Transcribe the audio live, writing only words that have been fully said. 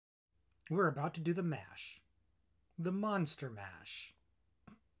We're about to do the mash. The monster mash.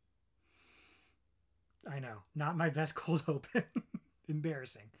 I know, not my best cold open.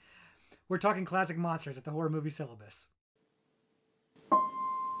 Embarrassing. We're talking classic monsters at the Horror Movie Syllabus.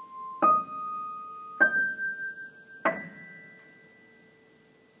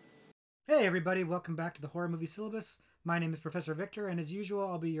 Hey everybody, welcome back to the Horror Movie Syllabus. My name is Professor Victor, and as usual,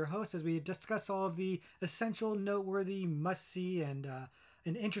 I'll be your host as we discuss all of the essential, noteworthy, must-see, and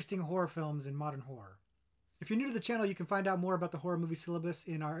interesting horror films in modern horror. If you're new to the channel, you can find out more about the Horror Movie Syllabus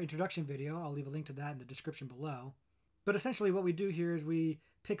in our introduction video. I'll leave a link to that in the description below. But essentially what we do here is we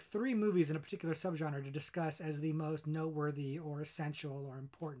pick 3 movies in a particular subgenre to discuss as the most noteworthy or essential or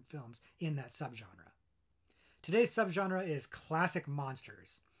important films in that subgenre. Today's subgenre is classic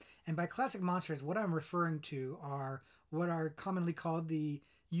monsters. And by classic monsters, what I'm referring to are what are commonly called the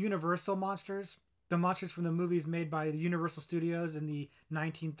universal monsters. The monsters from the movies made by the Universal Studios in the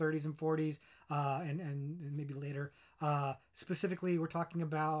 1930s and 40s, and maybe later. Specifically, we're talking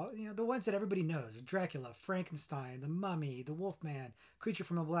about the ones that everybody knows: Dracula, Frankenstein, the Mummy, the Wolfman, Creature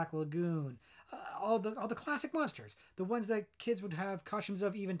from the Black Lagoon, all the classic monsters, the ones that kids would have costumes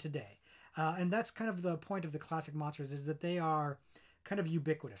of even today. And that's kind of the point of the classic monsters, is that they are kind of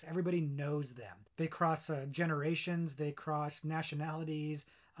ubiquitous. Everybody knows them. They cross generations, they cross nationalities,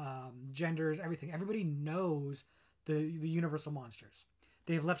 genders, everything. Everybody knows the universal monsters.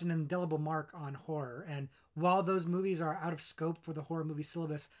 They've left an indelible mark on horror, and while those movies are out of scope for the Horror Movie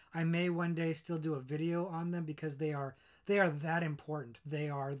Syllabus, I may one day still do a video on them because they are that important. They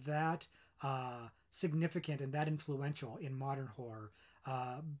are that significant and that influential in modern horror.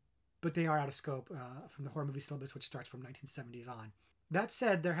 But they are out of scope from the Horror Movie Syllabus, which starts from 1970s on. That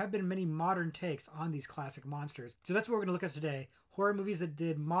said, there have been many modern takes on these classic monsters. So that's what we're going to look at today. Horror movies that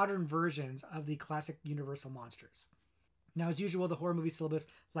did modern versions of the classic Universal monsters. Now, as usual, the Horror Movie Syllabus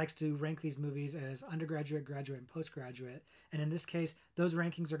likes to rank these movies as undergraduate, graduate, and postgraduate. And in this case, those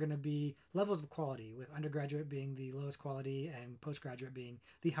rankings are going to be levels of quality, with undergraduate being the lowest quality and postgraduate being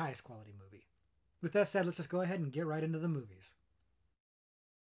the highest quality movie. With that said, let's just go ahead and get right into the movies.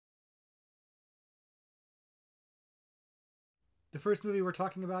 The first movie we're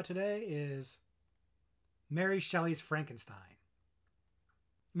talking about today is Mary Shelley's Frankenstein.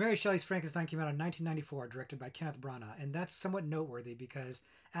 Mary Shelley's Frankenstein came out in 1994, directed by Kenneth Branagh, and that's somewhat noteworthy because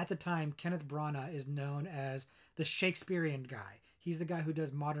at the time, Kenneth Branagh is known as the Shakespearean guy. He's the guy who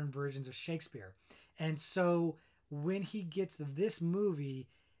does modern versions of Shakespeare. And so when he gets this movie,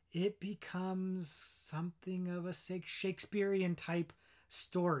 it becomes something of a Shakespearean type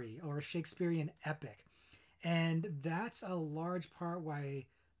story or a Shakespearean epic. And that's a large part why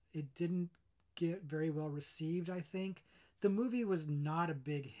it didn't get very well received, I think. The movie was not a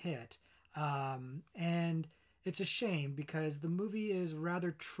big hit. And it's a shame because the movie is rather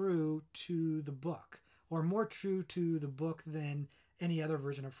true to the book, or more true to the book than any other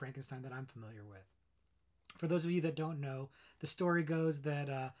version of Frankenstein that I'm familiar with. For those of you that don't know, the story goes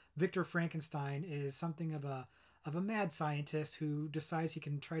that Victor Frankenstein is something of a mad scientist who decides he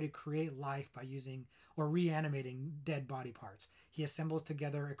can try to create life by using or reanimating dead body parts. He assembles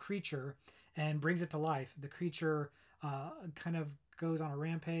together a creature and brings it to life. The creature kind of goes on a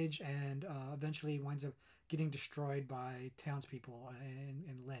rampage and eventually winds up getting destroyed by townspeople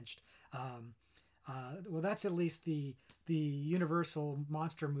and lynched. Well, that's at least the Universal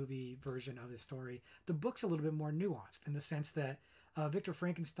monster movie version of the story. The book's a little bit more nuanced in the sense that Victor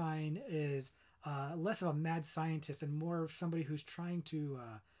Frankenstein is less of a mad scientist and more of somebody who's trying to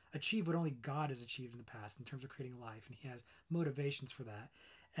achieve what only God has achieved in the past in terms of creating life, and he has motivations for that.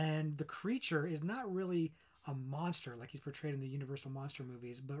 And the creature is not really a monster like he's portrayed in the Universal monster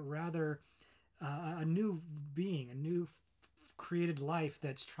movies, but rather a new being, a new created life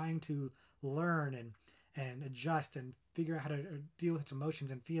that's trying to learn and adjust and figure out how to deal with its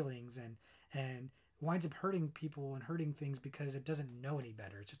emotions and feelings, and winds up hurting people and hurting things because it doesn't know any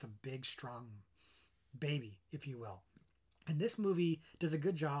better. It's just a big, strong baby, if you will. And this movie does a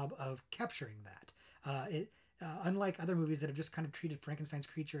good job of capturing that. Unlike other movies that have just kind of treated Frankenstein's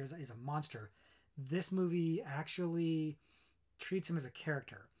creature as a monster, this movie actually treats him as a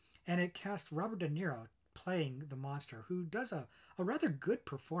character. And it cast Robert De Niro playing the monster, who does a rather good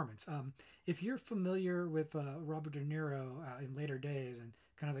performance. If you're familiar with Robert De Niro in later days and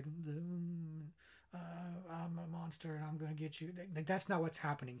kind of I'm a monster and I'm going to get you, that's not what's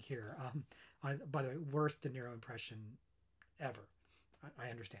happening here. By the way, worst De Niro impression ever. I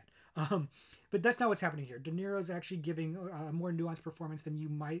understand. But that's not what's happening here. De Niro's actually giving a more nuanced performance than you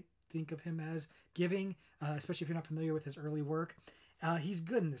might think of him as giving, especially if you're not familiar with his early work. He's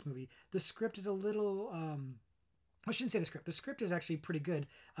good in this movie. The script is a little I shouldn't say the script. The script is actually pretty good.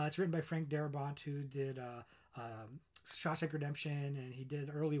 It's written by Frank Darabont, who did Shawshank Redemption, and he did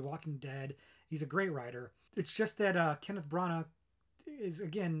early Walking Dead. He's a great writer. It's just that Kenneth Branagh is,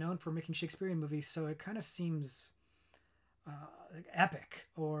 again, known for making Shakespearean movies, so it kind of seems like epic,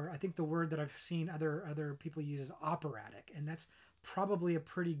 or I think the word that I've seen other people use is operatic, and that's probably a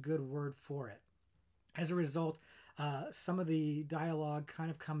pretty good word for it. As a result, some of the dialogue kind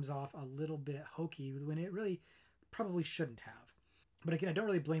of comes off a little bit hokey when it really probably shouldn't have. But again, I don't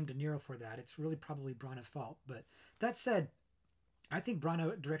really blame De Niro for that. It's really probably Branagh's fault. But that said, I think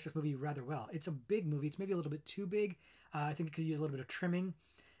Branagh directs this movie rather well. It's a big movie. It's maybe a little bit too big. I think it could use a little bit of trimming,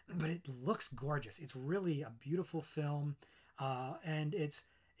 but it looks gorgeous. It's really a beautiful film, and it's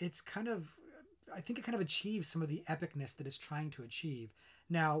kind of, I think it kind of achieves some of the epicness that it's trying to achieve.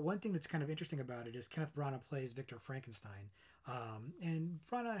 Now, one thing that's kind of interesting about it is Kenneth Branagh plays Victor Frankenstein, and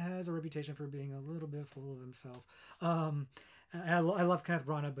Branagh has a reputation for being a little bit full of himself. I love Kenneth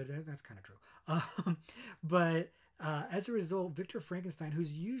Branagh, but that's kind of true. But as a result, Victor Frankenstein,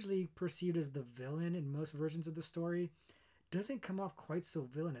 who's usually perceived as the villain in most versions of the story, doesn't come off quite so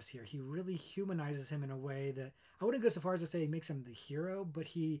villainous here. He really humanizes him in a way that I wouldn't go so far as to say he makes him the hero, but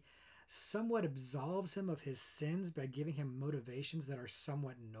he somewhat absolves him of his sins by giving him motivations that are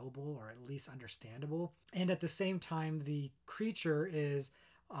somewhat noble or at least understandable. And at the same time, the creature is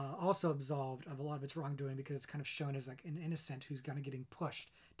also absolved of a lot of its wrongdoing because it's kind of shown as like an innocent who's kind of getting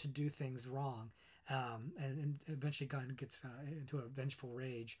pushed to do things wrong. And eventually kind of gets into a vengeful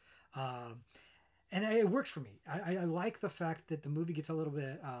rage. And it works for me. I like the fact that the movie gets a little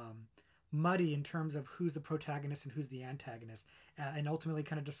bit muddy in terms of who's the protagonist and who's the antagonist, and ultimately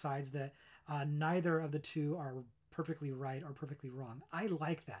kind of decides that neither of the two are perfectly right or perfectly wrong. I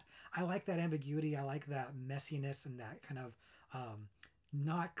like that. I like that ambiguity. I like that messiness and that kind of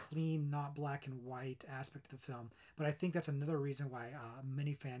not clean, not black and white aspect of the film. But I think that's another reason why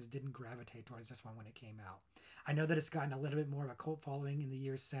many fans didn't gravitate towards this one when it came out. I know that it's gotten a little bit more of a cult following in the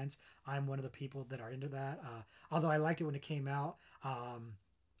years since. I'm one of the people that are into that. Although I liked it when it came out.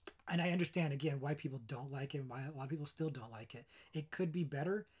 And I understand, again, why people don't like it and why a lot of people still don't like it. It could be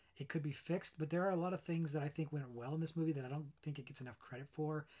better. It could be fixed. But there are a lot of things that I think went well in this movie that I don't think it gets enough credit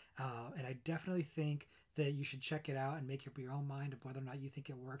for. And I definitely think that you should check it out and make up your own mind of whether or not you think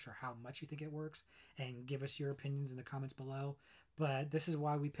it works or how much you think it works, and give us your opinions in the comments below. But this is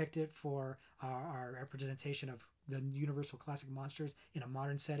why we picked it for our representation of the Universal Classic Monsters in a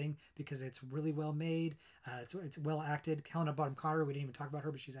modern setting, because it's really well made. It's well acted. Helena Bonham Carter, we didn't even talk about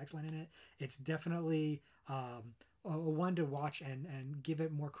her, but she's excellent in it. It's definitely a one to watch and give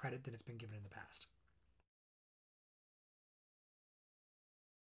it more credit than it's been given in the past.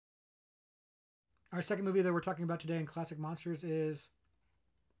 Our second movie that we're talking about today in Classic Monsters is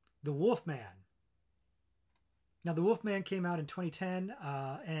The Wolfman. Now, The Wolfman came out in 2010,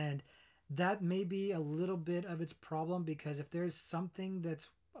 and that may be a little bit of its problem, because if there's something that's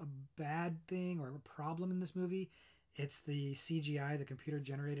a bad thing or a problem in this movie, it's the CGI, the computer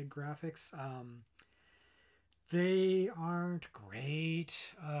generated graphics. They aren't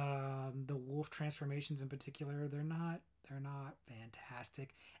great. The wolf transformations in particular, they're not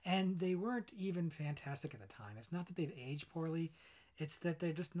fantastic, and they weren't even fantastic at the time. It's not that they've aged poorly, it's that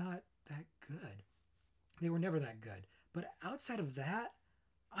they're just not that good. They were never that good. But outside of that,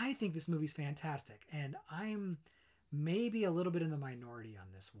 I think this movie's fantastic, and I'm maybe a little bit in the minority on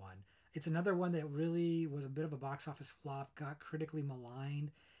this one. It's another one that really was a bit of a box office flop, got critically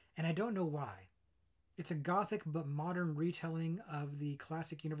maligned, and I don't know why. It's a gothic but modern retelling of the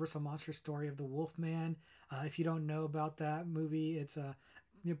classic Universal monster story of the Wolfman. If you don't know about that movie, it's a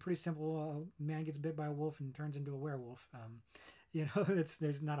pretty simple. Man gets bit by a wolf and turns into a werewolf.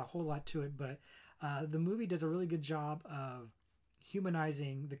 There's not a whole lot to it, but the movie does a really good job of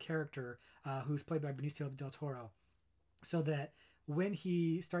humanizing the character, who's played by Benicio del Toro, so that when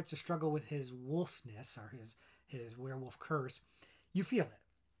he starts to struggle with his wolfness or his werewolf curse, you feel it,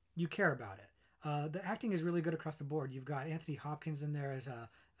 you care about it. The acting is really good across the board. You've got Anthony Hopkins in there as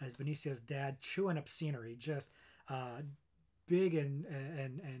Benicio's dad, chewing up scenery, just big and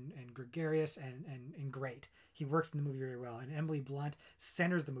gregarious and great. He works in the movie very well. And Emily Blunt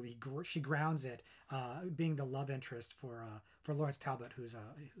centers the movie. She grounds it, being the love interest for Lawrence Talbot, who's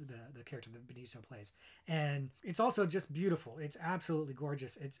the character that Benicio plays. And it's also just beautiful. It's absolutely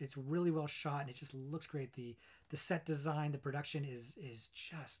gorgeous. It's really well shot, and it just looks great. The set design, the production is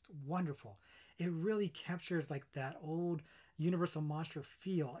just wonderful. It really captures like that old Universal monster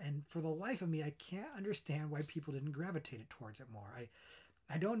feel, and for the life of me, I can't understand why people didn't gravitate towards it more.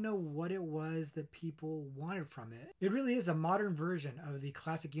 I don't know what it was that people wanted from it. It really is a modern version of the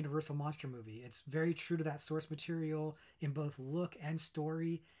classic Universal monster movie. It's very true to that source material in both look and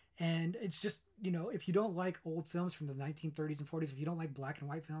story. And it's just, if you don't like old films from the 1930s and 40s, if you don't like black and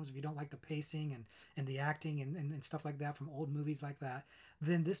white films, if you don't like the pacing and the acting and stuff like that from old movies like that,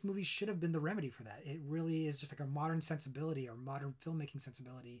 then this movie should have been the remedy for that. It really is just like a modern sensibility or modern filmmaking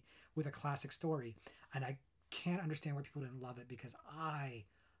sensibility with a classic story. And I can't understand why people didn't love it because I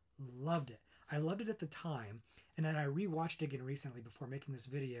loved it. I loved it at the time, and then I rewatched it again recently before making this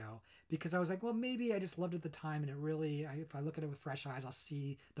video because I was like, well, maybe I just loved it at the time, and it really, if I look at it with fresh eyes, I'll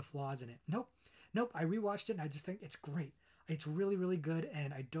see the flaws in it. Nope, nope. I rewatched it, and I just think it's great. It's really, really good,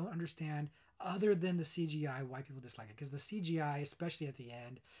 and I don't understand, other than the CGI, why people dislike it. Because the CGI, especially at the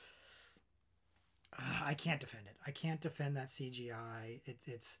end, I can't defend it. I can't defend that CGI.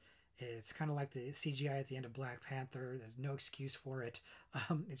 It's kind of like the CGI at the end of Black Panther. There's no excuse for it.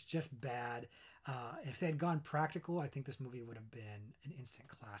 It's just bad. If they had gone practical, I think this movie would have been an instant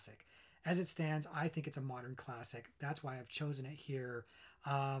classic. As it stands, I think it's a modern classic. That's why I've chosen it here.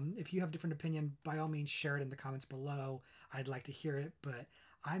 If you have a different opinion, by all means, share it in the comments below. I'd like to hear it, but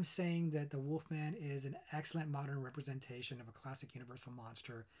I'm saying that the Wolfman is an excellent modern representation of a classic Universal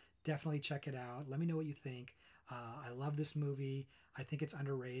monster. Definitely check it out. Let me know what you think. I love this movie. I think it's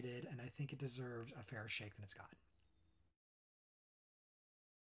underrated, and I think it deserves a fairer shake than it's gotten.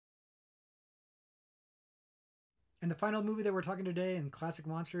 And the final movie that we're talking today in Classic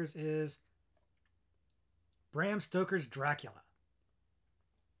Monsters is Bram Stoker's Dracula.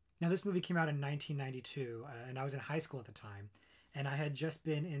 Now, this movie came out in 1992, and I was in high school at the time, and I had just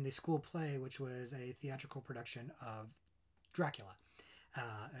been in the school play, which was a theatrical production of Dracula.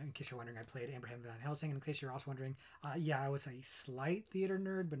 In case you're wondering, I played Abraham Van Helsing. And in case you're also wondering, yeah, I was a slight theater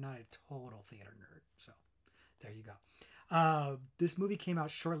nerd, but not a total theater nerd. So there you go. This movie came out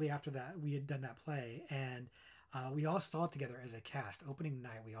shortly after that. We had done that play, and we all saw it together as a cast. Opening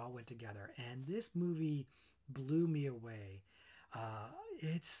night, we all went together, and this movie blew me away.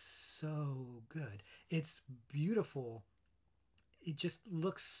 It's so good. It's beautiful. It just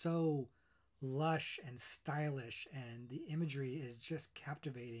looks so lush and stylish, and the imagery is just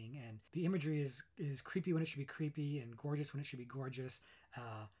captivating, and the imagery is creepy when it should be creepy and gorgeous when it should be gorgeous.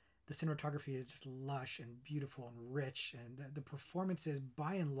 The cinematography is just lush and beautiful and rich, and the performances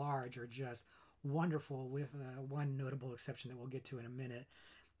by and large are just wonderful, with one notable exception that we'll get to in a minute.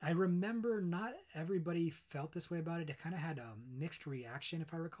 I remember not everybody felt this way about it. It kind of had a mixed reaction,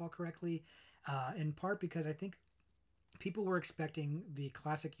 if I recall correctly, in part because I think people were expecting the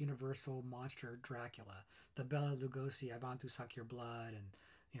classic Universal monster Dracula, the Bela Lugosi, I want to suck your blood,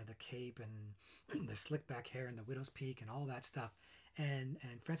 and the cape and the slick back hair and the widow's peak and all that stuff. And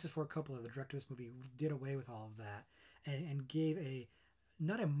Francis Ford Coppola, the director of this movie, did away with all of that and gave a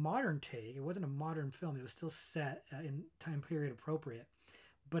not a modern take. It wasn't a modern film. It was still set in time period appropriate,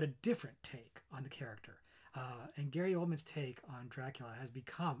 but a different take on the character. And Gary Oldman's take on Dracula has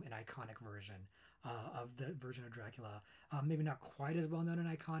become an iconic version of the version of Dracula. Maybe not quite as well known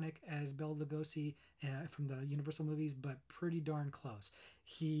and iconic as Bela Lugosi from the Universal movies, but pretty darn close.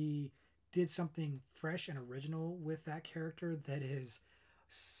 He did something fresh and original with that character that is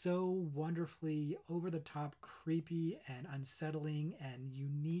so wonderfully over the top, creepy and unsettling and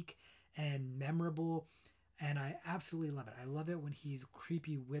unique and memorable. And I absolutely love it. I love it when he's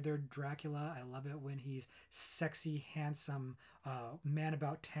creepy, withered Dracula. I love it when he's sexy, handsome, man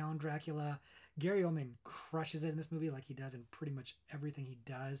about town Dracula. Gary Oldman crushes it in this movie like he does in pretty much everything he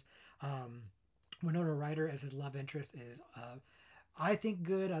does. Winona Ryder as his love interest is, I think,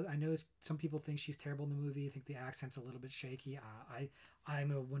 good. I know some people think she's terrible in the movie. I think the accent's a little bit shaky.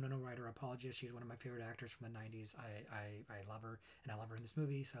 I'm a Winona Ryder apologist. She's one of my favorite actors from the 90s. I love her, and I love her in this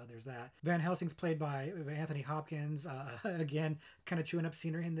movie, so there's that. Van Helsing's played by Anthony Hopkins. Again, kind of chewing up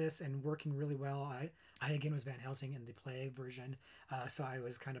scenery in this and working really well. I again was Van Helsing in the play version, so I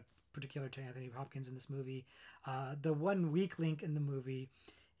was kind of particular to Anthony Hopkins in this movie. The one weak link in the movie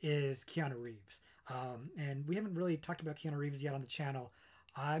is Keanu Reeves. And we haven't really talked about Keanu Reeves yet on the channel.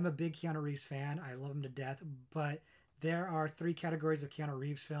 I'm a big Keanu Reeves fan. I love him to death, but there are three categories of Keanu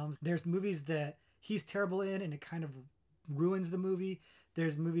Reeves films. There's movies that he's terrible in and it kind of ruins the movie.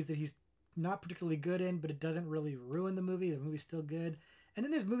 There's movies that he's not particularly good in, but it doesn't really ruin the movie. The movie's still good. And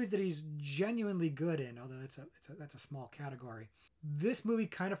then there's movies that he's genuinely good in, although that's a small category. This movie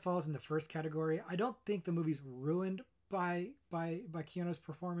kind of falls in the first category. I don't think the movie's ruined by Keanu's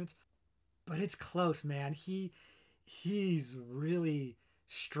performance, but it's close, man. He's really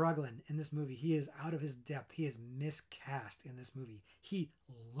struggling in this movie. He is out of his depth. He is miscast in this movie. He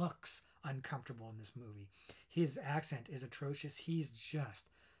looks uncomfortable in this movie. his accent is atrocious. He's just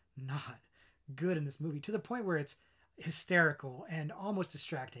not good in this movie, to the point where it's hysterical and almost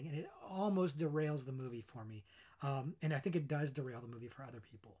distracting, and it almost derails the movie for me. And I think it does derail the movie for other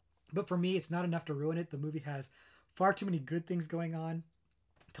people. But for me, it's not enough to ruin it. The movie has far too many good things going on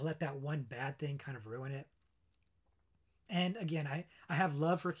to let that one bad thing kind of ruin it. And again, I have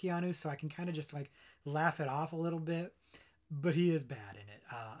love for Keanu, so I can kind of just like laugh it off a little bit. But he is bad in it.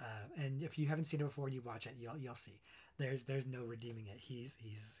 And if you haven't seen it before and you watch it, you'll see. There's no redeeming it.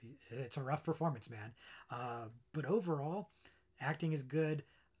 It's a rough performance, man. But overall, acting is good.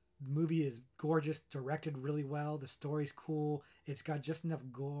 The movie is gorgeous, directed really well. The story's cool. It's got just enough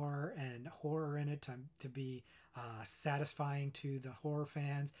gore and horror in it to be satisfying to the horror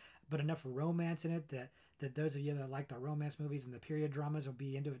fans, but enough romance in it that those of you that like the romance movies and the period dramas will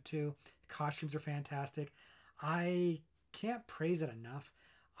be into it too. The costumes are fantastic. I can't praise it enough.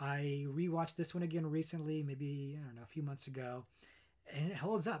 I rewatched this one again recently, maybe, I don't know, a few months ago, and it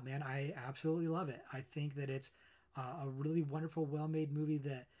holds up, man. I absolutely love it. I think that it's a really wonderful, well-made movie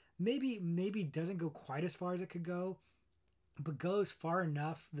that maybe doesn't go quite as far as it could go, but goes far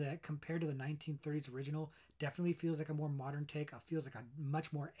enough that compared to the 1930s original, definitely feels like a more modern take. Feels like a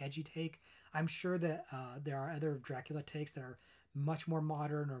much more edgy take. I'm sure that there are other Dracula takes that are much more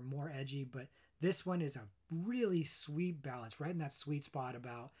modern or more edgy, but this one is a really sweet balance, right in that sweet spot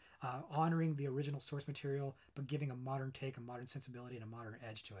about honoring the original source material, but giving a modern take, a modern sensibility, and a modern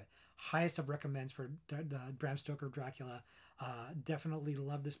edge to it. Highest of recommends for the Bram Stoker Dracula. Definitely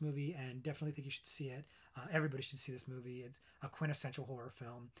love this movie and definitely think you should see it. Everybody should see this movie. It's a quintessential horror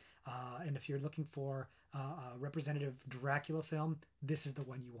film. And if you're looking for a representative Dracula film, this is the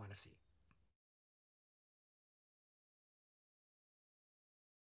one you want to see.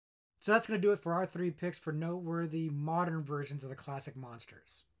 So that's going to do it for our three picks for noteworthy modern versions of the classic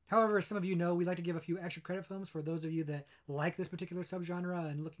monsters. However, as some of you know, we like to give a few extra credit films for those of you that like this particular subgenre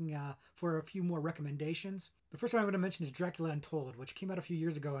and looking for a few more recommendations. The first one I'm going to mention is Dracula Untold, which came out a few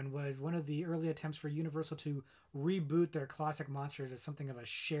years ago and was one of the early attempts for Universal to reboot their classic monsters as something of a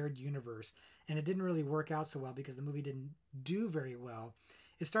shared universe. And it didn't really work out so well because the movie didn't do very well.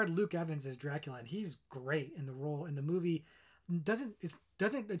 It starred Luke Evans as Dracula, and he's great in the role. In the movie,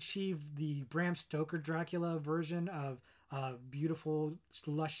 doesn't achieve the Bram Stoker Dracula version of beautiful,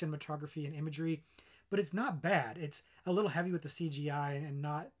 lush cinematography and imagery, but it's not bad. It's a little heavy with the CGI and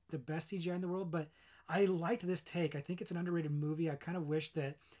not the best CGI in the world, but I liked this take. I think it's an underrated movie. I kind of wish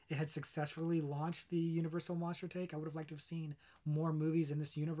that it had successfully launched the Universal Monster take. I would have liked to have seen more movies in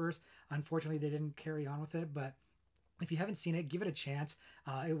this universe. Unfortunately, they didn't carry on with it, but if you haven't seen it, give it a chance.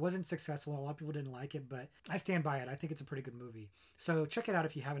 It wasn't successful. A lot of people didn't like it, but I stand by it. I think it's a pretty good movie. So check it out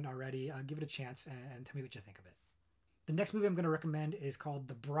if you haven't already. Give it a chance and tell me what you think of it. The next movie I'm going to recommend is called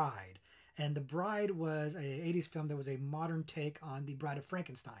The Bride. And The Bride was a 80s film that was a modern take on The Bride of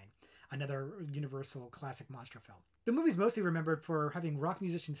Frankenstein, another Universal classic monster film. The movie's mostly remembered for having rock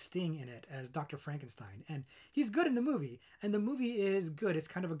musician Sting in it as Dr. Frankenstein. And he's good in the movie. And the movie is good. It's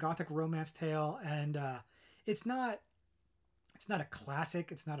kind of a gothic romance tale. And it's not a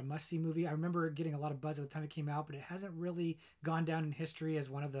classic. It's not a must-see movie. I remember getting a lot of buzz at the time it came out, but it hasn't really gone down in history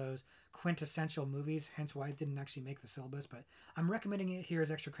as one of those quintessential movies, hence why it didn't actually make the syllabus. But I'm recommending it here as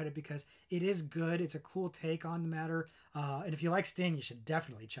extra credit because it is good. It's a cool take on the matter. And if you like Sting, you should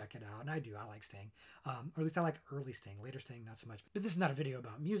definitely check it out. And I do. I like Sting. Or at least I like early Sting. Later Sting, not so much. But this is not a video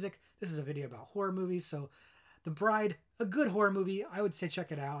about music. This is a video about horror movies. So The Bride, a good horror movie. I would say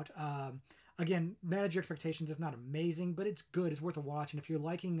check it out. Again, manage your expectations. It's not amazing, but it's good. It's worth a watch. And if you're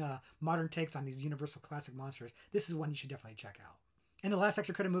liking modern takes on these Universal classic monsters, this is one you should definitely check out. And the last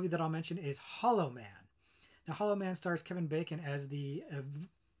extra credit movie that I'll mention is Hollow Man. Now, Hollow Man stars Kevin Bacon as the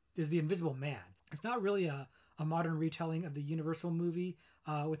Invisible Man. It's not really a modern retelling of the Universal movie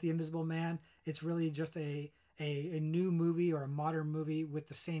with the Invisible Man. It's really just a new movie or a modern movie with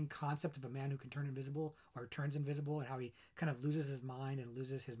the same concept of a man who can turn invisible or turns invisible and how he kind of loses his mind and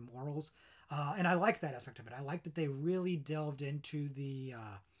loses his morals. And I like that aspect of it. I like that they really delved into the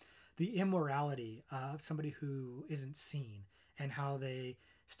immorality of somebody who isn't seen and how they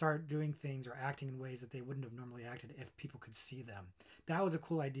start doing things or acting in ways that they wouldn't have normally acted if people could see them. That was a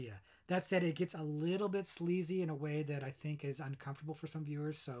cool idea. That said, it gets a little bit sleazy in a way that I think is uncomfortable for some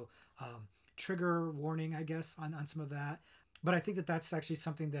viewers. So trigger warning, I guess, on some of that. But I think that that's actually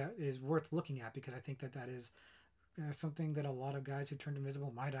something that is worth looking at because I think that is something that a lot of guys who turned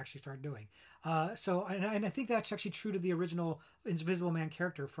invisible might actually start doing. And I think that's actually true to the original Invisible Man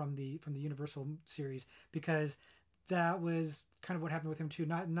character from the Universal series, because that was kind of what happened with him too.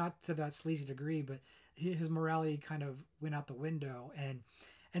 Not to that sleazy degree, but his morality kind of went out the window, and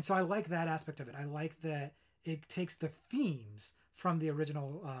so I like that aspect of it. I like that it takes the themes from the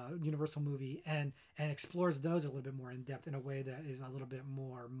original Universal movie and explores those a little bit more in depth in a way that is a little bit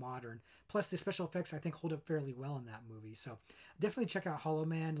more modern. Plus, the special effects I think hold up fairly well in that movie. So definitely check out Hollow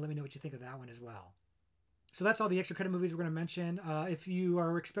Man. Let me know what you think of that one as well. So that's all the extra credit movies we're going to mention. If you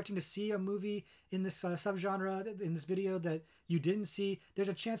are expecting to see a movie in this subgenre in this video that you didn't see, there's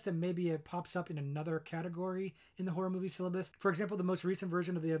a chance that maybe it pops up in another category in the horror movie syllabus. For example, the most recent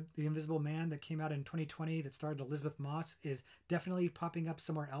version of the Invisible Man that came out in 2020 that starred Elizabeth Moss is definitely popping up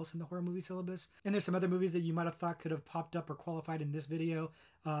somewhere else in the horror movie syllabus. And there's some other movies that you might have thought could have popped up or qualified in this video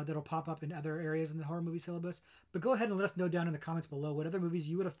that'll pop up in other areas in the horror movie syllabus. But go ahead and let us know down in the comments below what other movies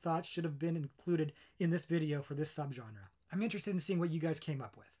you would have thought should have been included in this video for this subgenre. I'm interested in seeing what you guys came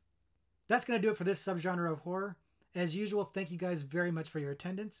up with. That's going to do it for this subgenre of horror. As usual, thank you guys very much for your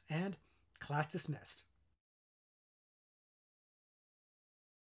attendance, and class dismissed.